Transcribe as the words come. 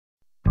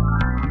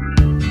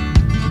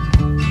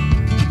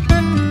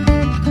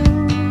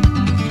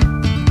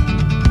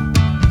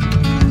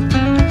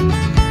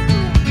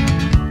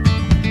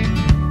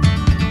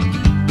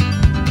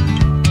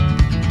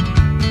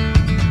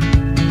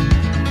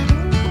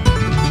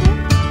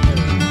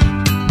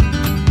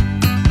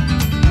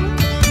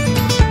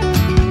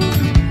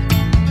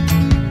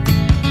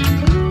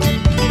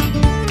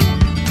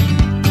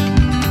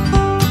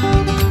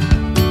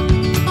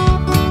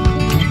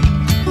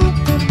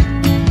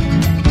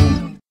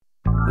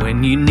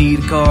When you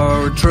need a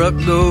car or truck,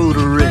 go to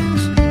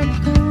Rick's.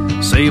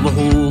 Save a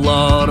whole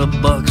lot of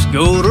bucks,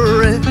 go to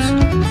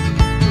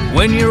Rick's.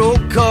 When your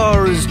old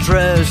car is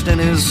trashed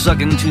and is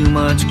sucking too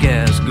much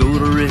gas, go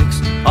to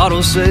Rick's.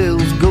 Auto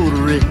sales, go to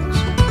Rick's.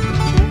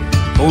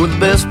 For the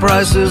best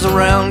prices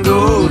around,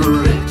 go to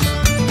Rick's.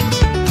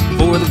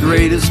 For the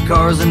greatest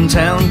cars in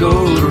town, go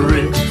to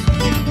Rick's.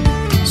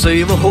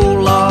 Save a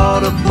whole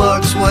lot of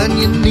bucks when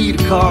you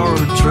need a car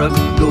or truck,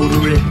 go to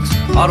Rick's.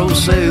 Auto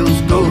sales,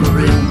 go to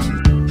Rick's.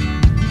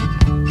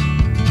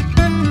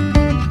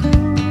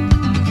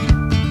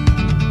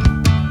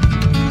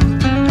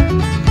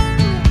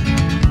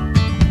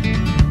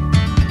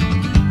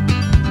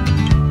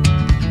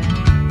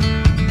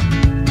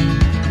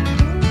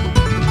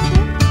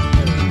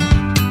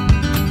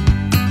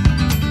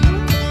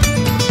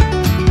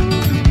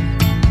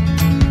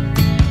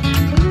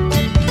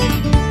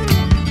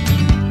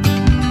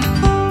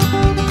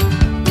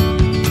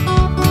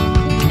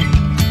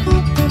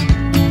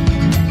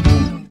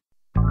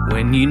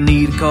 When you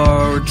need a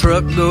car or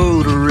truck,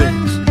 go to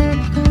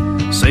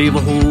Rick's. Save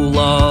a whole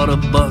lot of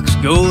bucks,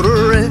 go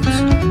to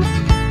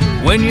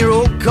Rick's. When your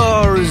old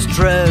car is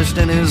trashed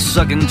and is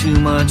sucking too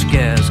much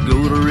gas,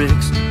 go to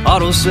Rick's.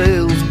 Auto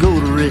sales, go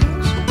to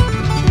Rick's.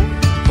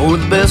 For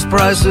the best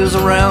prices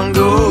around,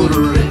 go to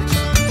Rick's.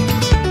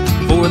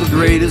 For the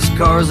greatest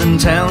cars in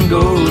town,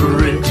 go to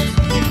Rick's.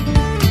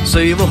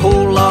 Save a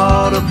whole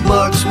lot of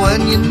bucks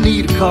when you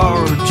need a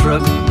car or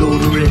truck, go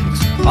to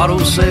Rick's. Auto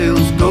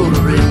sales, go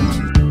to Rick's.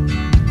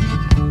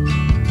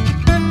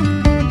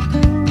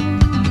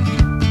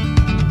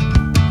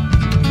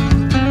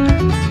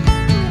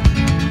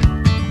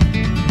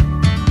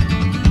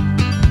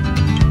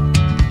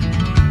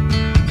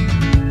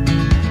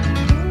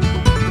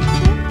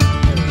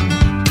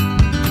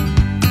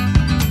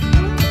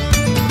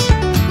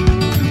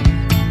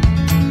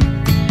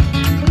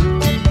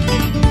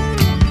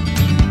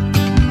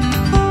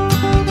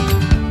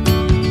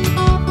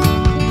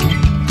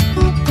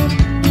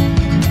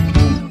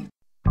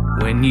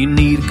 When you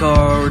need a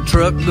car or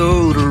truck,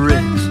 go to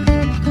Rick's.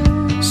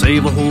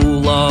 Save a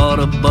whole lot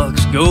of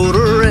bucks, go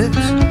to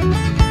Rick's.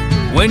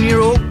 When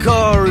your old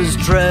car is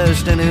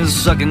trashed and is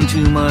sucking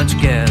too much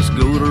gas,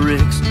 go to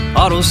Rick's.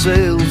 Auto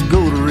sales,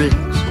 go to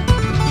Rick's.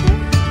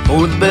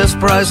 For the best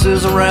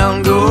prices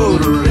around, go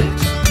to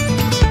Rick's.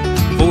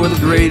 For the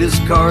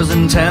greatest cars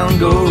in town,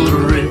 go to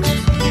Rick's.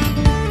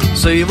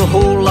 Save a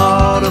whole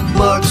lot of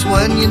bucks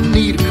when you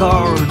need a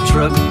car or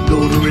truck,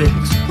 go to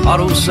Rick's.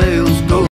 Auto sales, go